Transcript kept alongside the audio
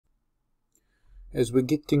as we're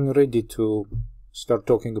getting ready to start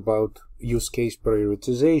talking about use case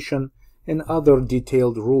prioritization and other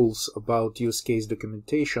detailed rules about use case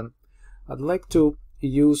documentation, I'd like to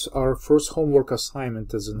use our first homework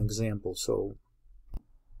assignment as an example. So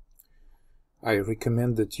I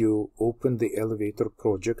recommend that you open the Elevator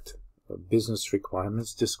project business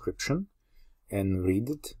requirements description and read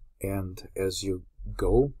it, and as you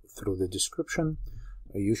go through the description,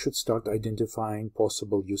 you should start identifying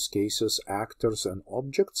possible use cases, actors, and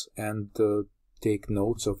objects, and take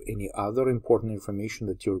notes of any other important information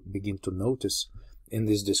that you begin to notice in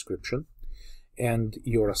this description. And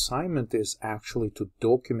your assignment is actually to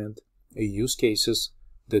document use cases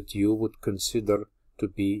that you would consider to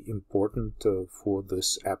be important for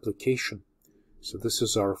this application. So this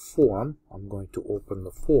is our form. I'm going to open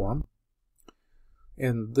the form.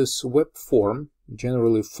 And this web form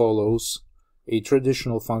generally follows a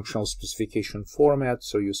traditional functional specification format.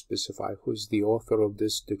 So you specify who is the author of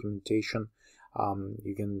this documentation.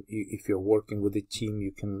 You can, if you're working with a team,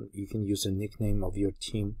 you can use a nickname of your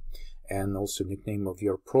team and also nickname of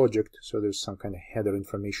your project. So there's some kind of header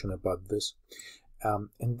information about this.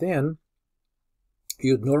 And then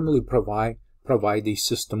you'd normally provide a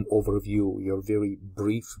system overview, your very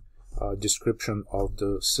brief description of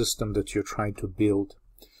the system that you're trying to build,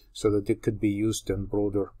 so that it could be used in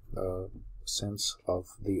broader sense of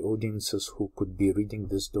the audiences who could be reading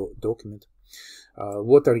this document.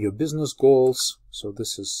 What are your business goals? So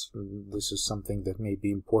this is something that may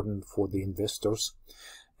be important for the investors.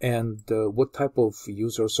 And what type of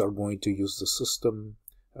users are going to use the system?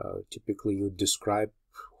 Typically, you describe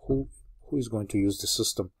who is going to use the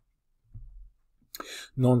system.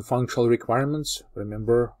 Non-functional requirements.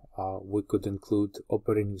 Remember, we could include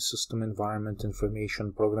operating system environment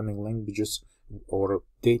information, programming languages, or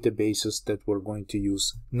databases that we're going to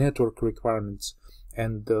use, network requirements,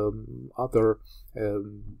 and other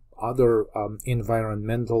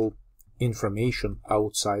environmental information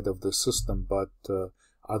outside of the system, but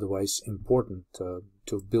otherwise important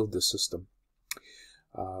to build the system.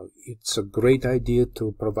 It's a great idea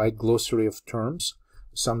to provide glossary of terms.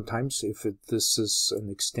 Sometimes, if this is an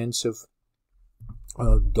extensive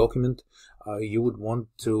document, you would want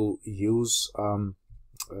to use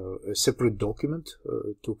a separate document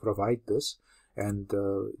to provide this, and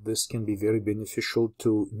this can be very beneficial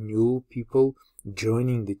to new people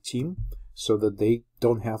joining the team, so that they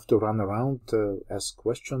don't have to run around ask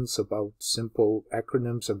questions about simple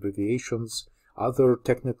acronyms, abbreviations, other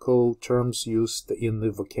technical terms used in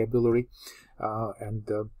the vocabulary, and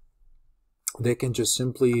they can just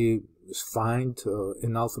simply find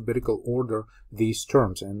in alphabetical order these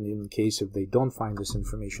terms, and in case if they don't find this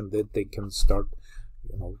information, that they can start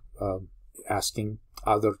asking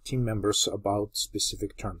other team members about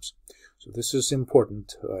specific terms. So this is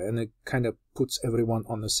important, and it kind of puts everyone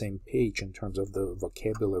on the same page in terms of the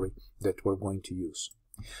vocabulary that we're going to use.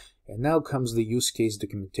 And now comes the use case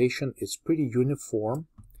documentation. It's pretty uniform.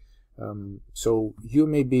 So you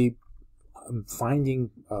may be finding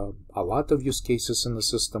a lot of use cases in the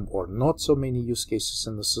system, or not so many use cases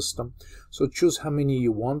in the system. So choose how many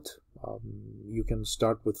you want. You can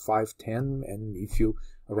start with 5, 10, and if you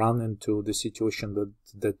run into the situation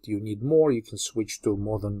that you need more, you can switch to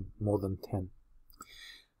more than 10.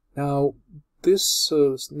 Now, this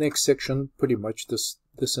next section, pretty much this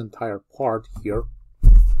entire part here,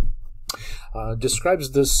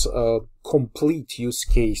 describes this complete use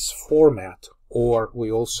case format, or we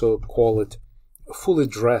also call it fully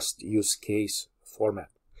dressed use case format.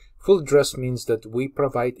 Fully dressed means that we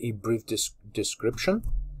provide a brief description.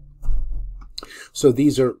 So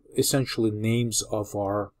these are essentially names of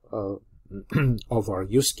our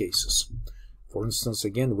use cases. For instance,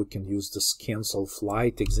 again, we can use this cancel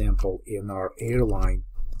flight example in our airline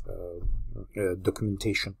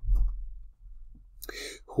documentation.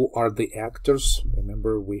 Who are the actors?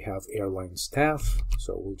 Remember, we have airline staff,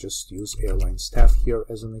 so we'll just use airline staff here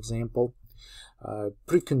as an example.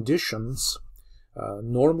 Preconditions.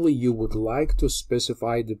 Normally, you would like to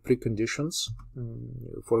specify the preconditions.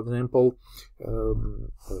 For example,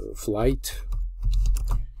 flight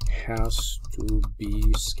has to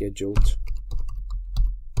be scheduled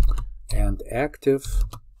and active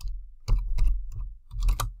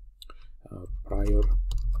prior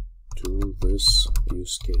to this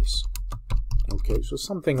use case. Okay, so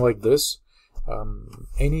something like this.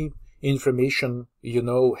 Any information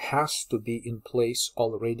has to be in place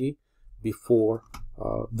already before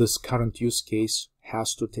this current use case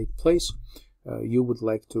has to take place. You would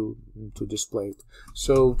like to display it.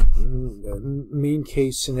 So main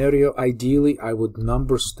case scenario, ideally I would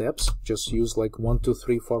number steps, just use like 1, 2,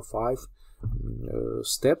 3, 4, 5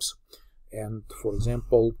 steps, And for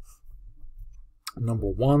example, number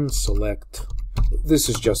 1, select, this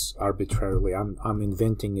is just arbitrarily, I'm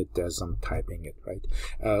inventing it as I'm typing it, right?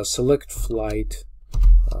 Select flight,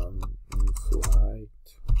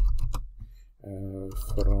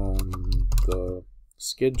 from the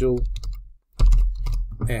schedule.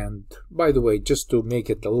 And by the way, just to make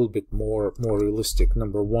it a little bit more realistic,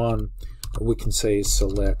 number 1, we can say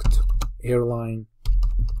select airline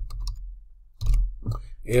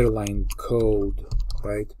code,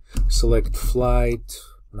 right? Select flight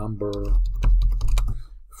number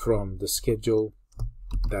from the schedule,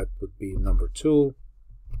 that would be number 2.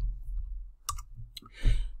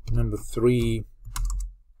 Number 3,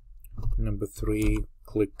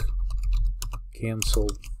 click cancel.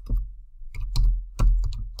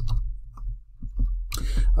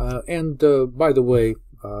 And by the way,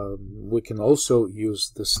 we can also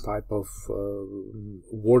use this type of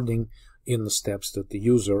wording in the steps that the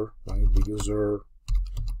user, right? The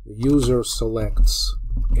user selects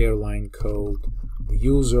airline code. The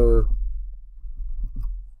user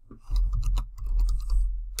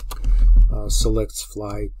selects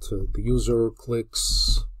flight. The user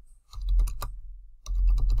clicks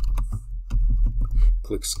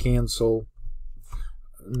cancel.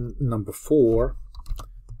 Number 4,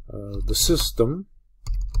 the system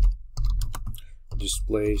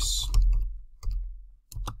displays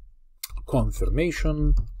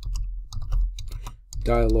confirmation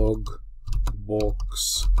dialog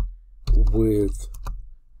box with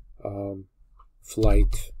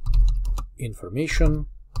flight information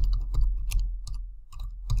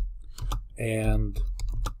and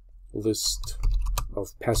list of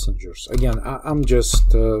passengers. Again, I'm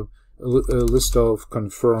just a list of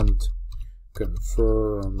confirmed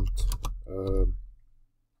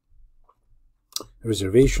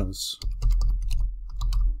reservations.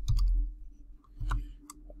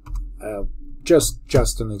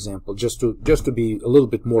 Just an example, just to be a little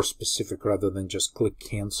bit more specific rather than just click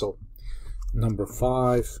cancel. Number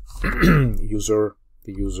 5, the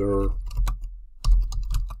user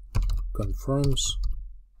confirms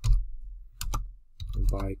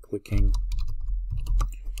by clicking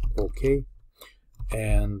OK,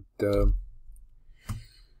 and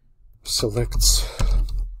selects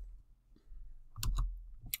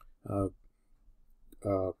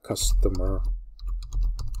customer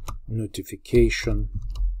notification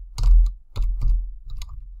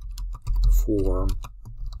form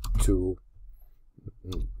to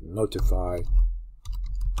notify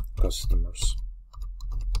customers.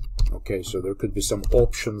 Okay, so there could be some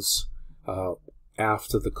options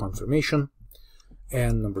after the confirmation.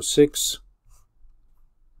 And number 6,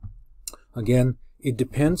 again, it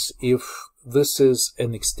depends if this is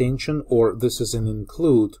an extension or this is an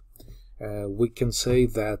include. We can say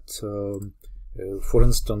that for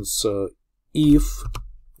instance, if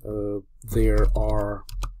there are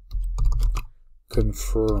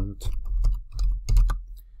confirmed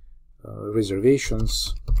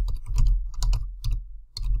reservations,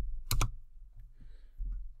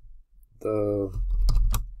 the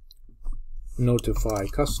notify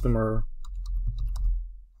customer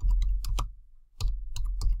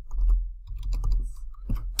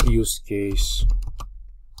use case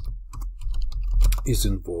is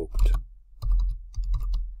invoked.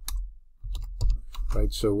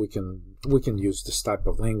 Right, so we can use this type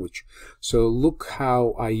of language. So look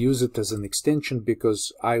how I use it as an extension,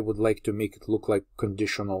 because I would like to make it look like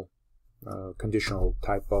conditional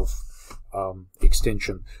type of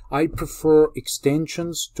extension. I prefer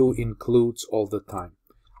extensions to includes all the time.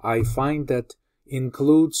 I find that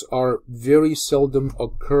includes are very seldom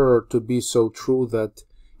occur to be so true that,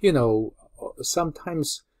 you know,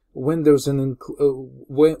 sometimes when there's an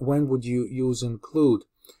when would you use include?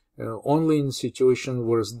 Only in situation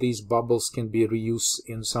where these bubbles can be reused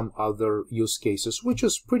in some other use cases, which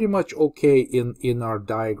is pretty much okay in our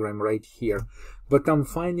diagram right here. But I'm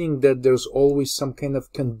finding that there's always some kind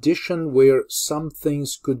of condition where some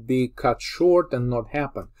things could be cut short and not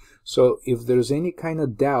happen. So if there's any kind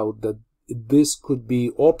of doubt that this could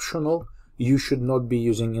be optional, you should not be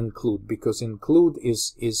using include, because include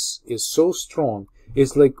is so strong.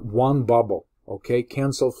 It's like one bubble. Okay,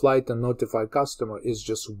 cancel flight and notify customer is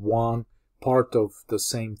just one part of the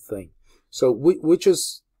same thing. So which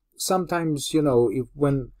is sometimes, you know,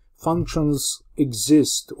 when functions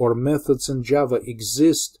exist or methods in Java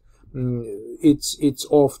exist, it's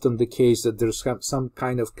often the case that there's some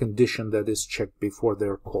kind of condition that is checked before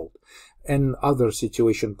they're called. And other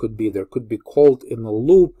situation could be there could be called in a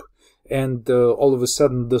loop, and all of a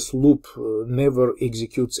sudden this loop never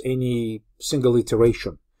executes any single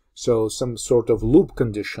iteration. So some sort of loop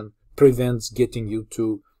condition prevents getting you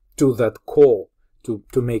to to that call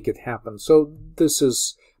to make it happen. So this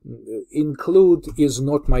is include is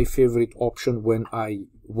not my favorite option when I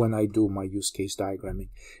do my use case diagramming.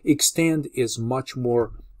 Extend is much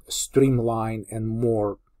more streamlined and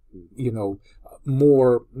more, you know,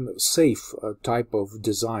 more safe type of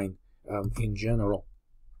design in general.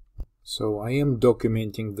 So I am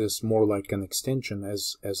documenting this more like an extension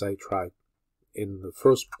as I tried in the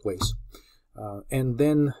first place. And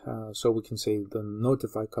then, so we can say the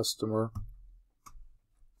notify customer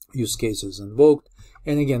use case is invoked.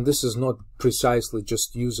 And again, this is not precisely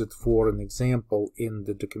just use it for an example in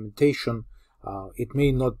the documentation. It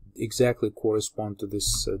may not exactly correspond to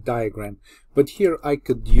this diagram, but here I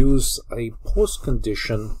could use a post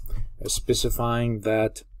condition specifying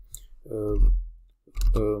that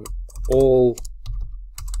all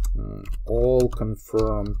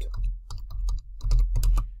confirmed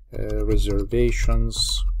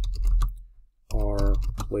reservations are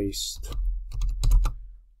placed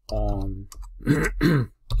on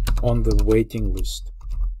on the waiting list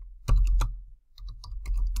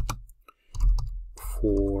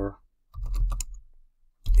for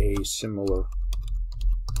a similar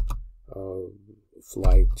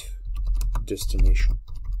flight destination.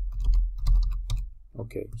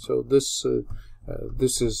 Okay, so this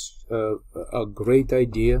is a great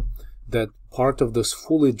idea, that part of this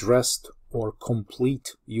fully dressed or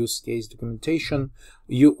complete use case documentation,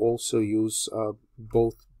 you also use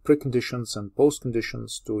both preconditions and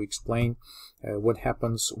postconditions to explain what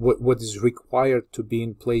happens, what is required to be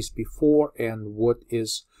in place before, and what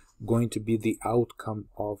is going to be the outcome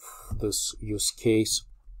of this use case.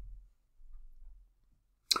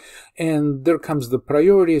 And there comes the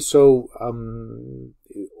priority. So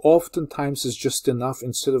oftentimes it's just enough,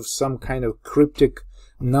 instead of some kind of cryptic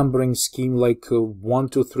numbering scheme like 1,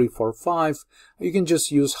 2, 3, 4, 5, you can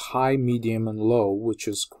just use high, medium, and low, which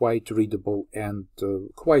is quite readable and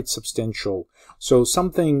quite substantial. So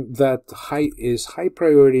something that is high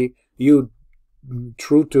priority, you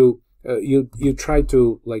try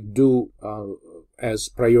to like do as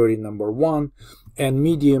priority number 1, and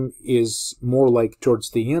medium is more like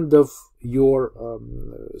towards the end of your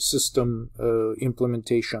system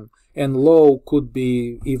implementation, and low could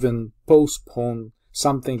be even postponed,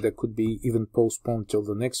 something that could be even postponed till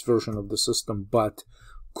the next version of the system, but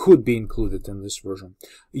could be included in this version.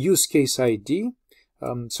 Use case ID.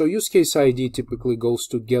 So use case ID typically goes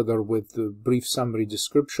together with the brief summary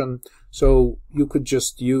description. So you could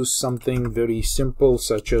just use something very simple,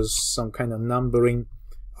 such as some kind of numbering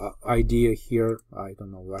idea here. I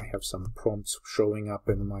don't know, I have some prompts showing up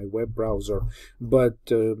in my web browser, but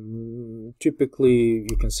typically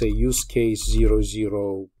you can say use case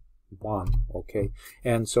 001. Okay,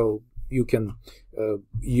 and so you can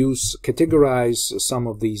categorize some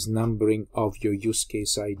of these numbering of your use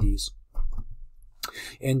case IDs.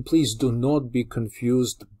 And please do not be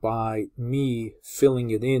confused by me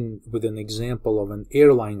filling it in with an example of an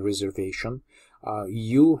airline reservation.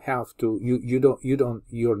 You're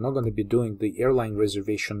not going to be doing the airline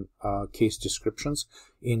reservation case descriptions.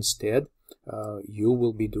 Instead, you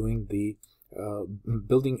will be doing the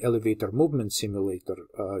building elevator movement simulator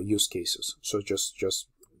use cases. So just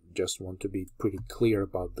want to be pretty clear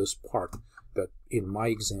about this part, that in my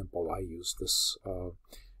example I use this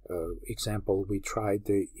example we tried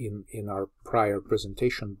in our prior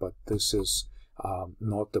presentation, but this is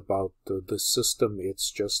not about the system.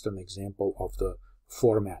 It's just an example of the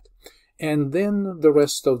format. And then the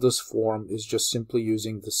rest of this form is just simply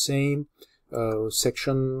using the same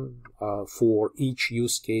section for each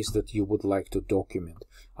use case that you would like to document.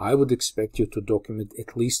 I would expect you to document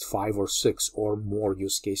at least 5 or 6 or more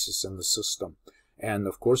use cases in the system. And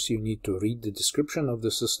of course you need to read the description of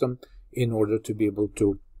the system in order to be able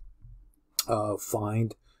to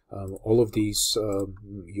find all of these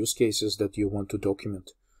use cases that you want to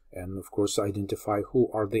document, and of course identify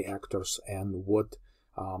who are the actors and what.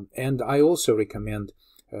 And I also recommend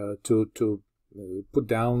to put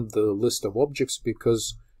down the list of objects,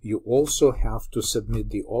 because you also have to submit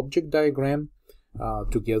the object diagram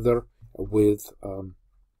together with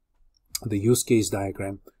the use case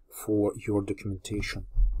diagram for your documentation.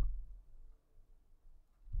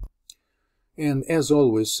 And as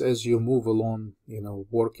always, as you move along,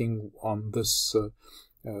 working on this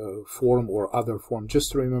form or other form,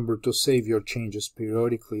 just remember to save your changes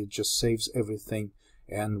periodically. It just saves everything,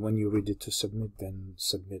 and when you're ready to submit, then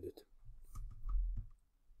submit it.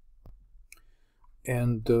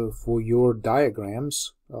 And for your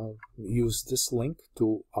diagrams, use this link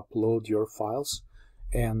to upload your files,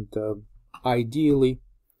 and ideally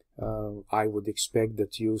I would expect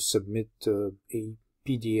that you submit a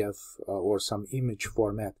PDF or some image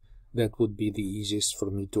format that would be the easiest for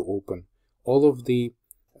me to open. All of the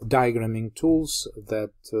diagramming tools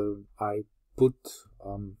that I put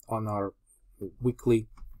on our weekly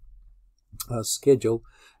schedule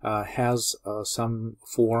has some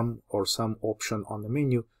form or some option on the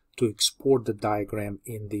menu to export the diagram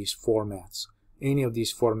in these formats. Any of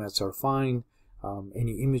these formats are fine.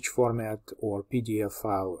 Any image format or PDF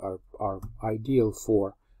file are ideal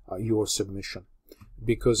for your submission.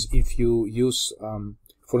 Because if you use,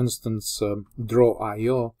 for instance,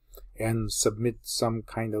 Draw.io and submit some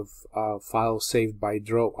kind of file saved by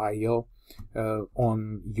Draw.io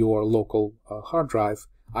on your local hard drive,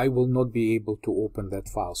 I will not be able to open that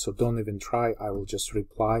file. So don't even try. I will just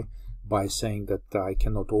reply by saying that I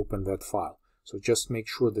cannot open that file. So just make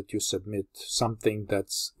sure that you submit something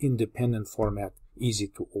that's independent format, easy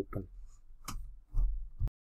to open.